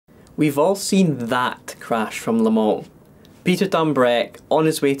We've all seen that crash from Le Mans. Peter Dumbreck on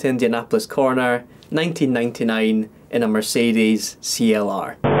his way to Indianapolis Corner, 1999, in a Mercedes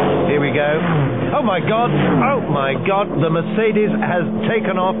CLR. Here we go. Oh my God, the Mercedes has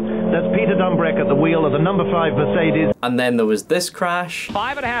taken off. That's Peter Dumbreck at the wheel of the number 5 Mercedes. And then there was this crash.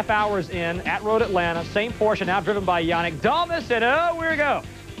 5.5 hours in at Road Atlanta, same Porsche now driven by Yannick Dalmas, and oh, here we go.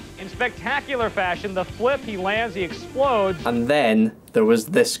 In spectacular fashion, the flip, he lands, he explodes. And then there was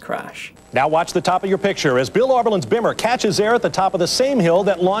this crash. Now watch the top of your picture as Bill Arberlin's Bimmer catches air at the top of the same hill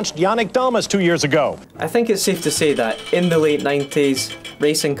that launched Yannick Dalmas 2 years ago. I think it's safe to say that in the late 90s,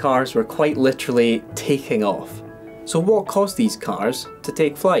 racing cars were quite literally taking off. So what caused these cars to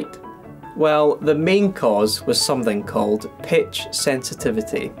take flight? Well, the main cause was something called pitch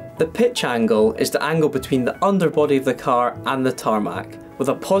sensitivity. The pitch angle is the angle between the underbody of the car and the tarmac, with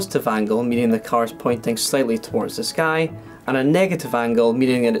a positive angle meaning the car is pointing slightly towards the sky, and a negative angle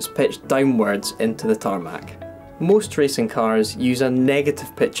meaning that it's pitched downwards into the tarmac. Most racing cars use a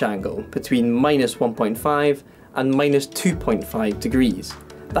negative pitch angle between -1.5 and -2.5 degrees.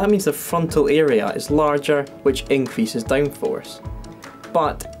 That means the frontal area is larger, which increases downforce.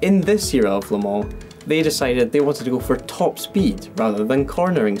 But in this era of Le Mans, they decided they wanted to go for top speed rather than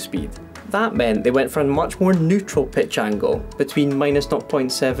cornering speed. That meant they went for a much more neutral pitch angle between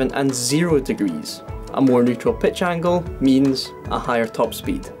 -0.7 and 0 degrees. A more neutral pitch angle means a higher top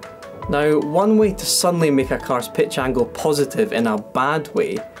speed. Now, one way to suddenly make a car's pitch angle positive in a bad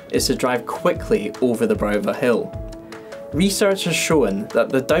way is to drive quickly over the brow of a hill. Research has shown that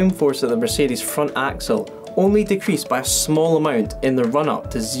the downforce of the Mercedes front axle only decreased by a small amount in the run-up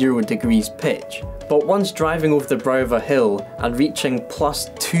to 0 degrees pitch. But once driving over the brow of a hill and reaching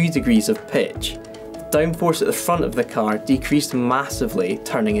 +2 degrees of pitch, the downforce at the front of the car decreased massively,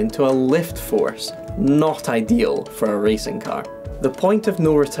 turning into a lift force. Not ideal for a racing car. The point of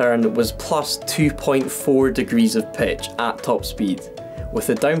no return was +2.4 degrees of pitch at top speed, with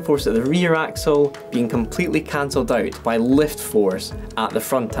the downforce at the rear axle being completely cancelled out by lift force at the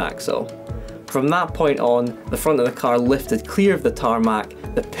front axle. From that point on, the front of the car lifted clear of the tarmac,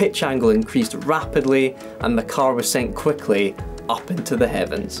 the pitch angle increased rapidly, and the car was sent quickly up into the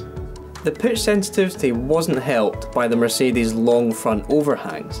heavens. The pitch sensitivity wasn't helped by the Mercedes' long front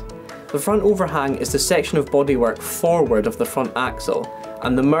overhangs. The front overhang is the section of bodywork forward of the front axle,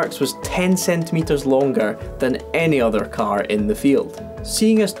 and the Merc's was 10 centimeters longer than any other car in the field.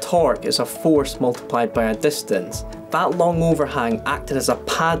 Seeing as torque is a force multiplied by a distance, that long overhang acted as a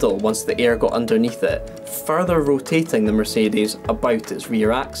paddle once the air got underneath it, further rotating the Mercedes about its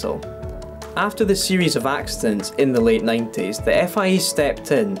rear axle. After the series of accidents in the late 90s, the FIA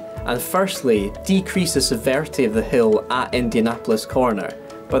stepped in and firstly decreased the severity of the hill at Indianapolis Corner,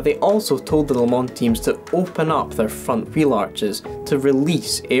 but they also told the Le Mans teams to open up their front wheel arches to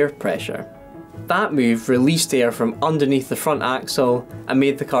release air pressure. That move released air from underneath the front axle and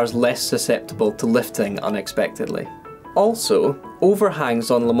made the cars less susceptible to lifting unexpectedly. Also,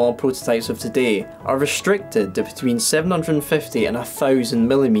 overhangs on Le Mans prototypes of today are restricted to between 750 and 1000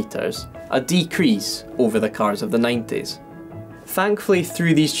 millimeters, a decrease over the cars of the 90s. Thankfully,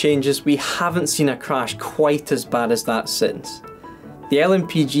 through these changes, we haven't seen a crash quite as bad as that since. The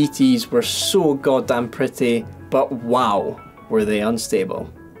LMP GTs were so goddamn pretty, but wow, were they unstable.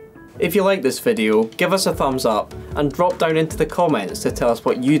 If you like this video, give us a thumbs up and drop down into the comments to tell us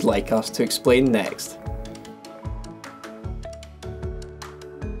what you'd like us to explain next.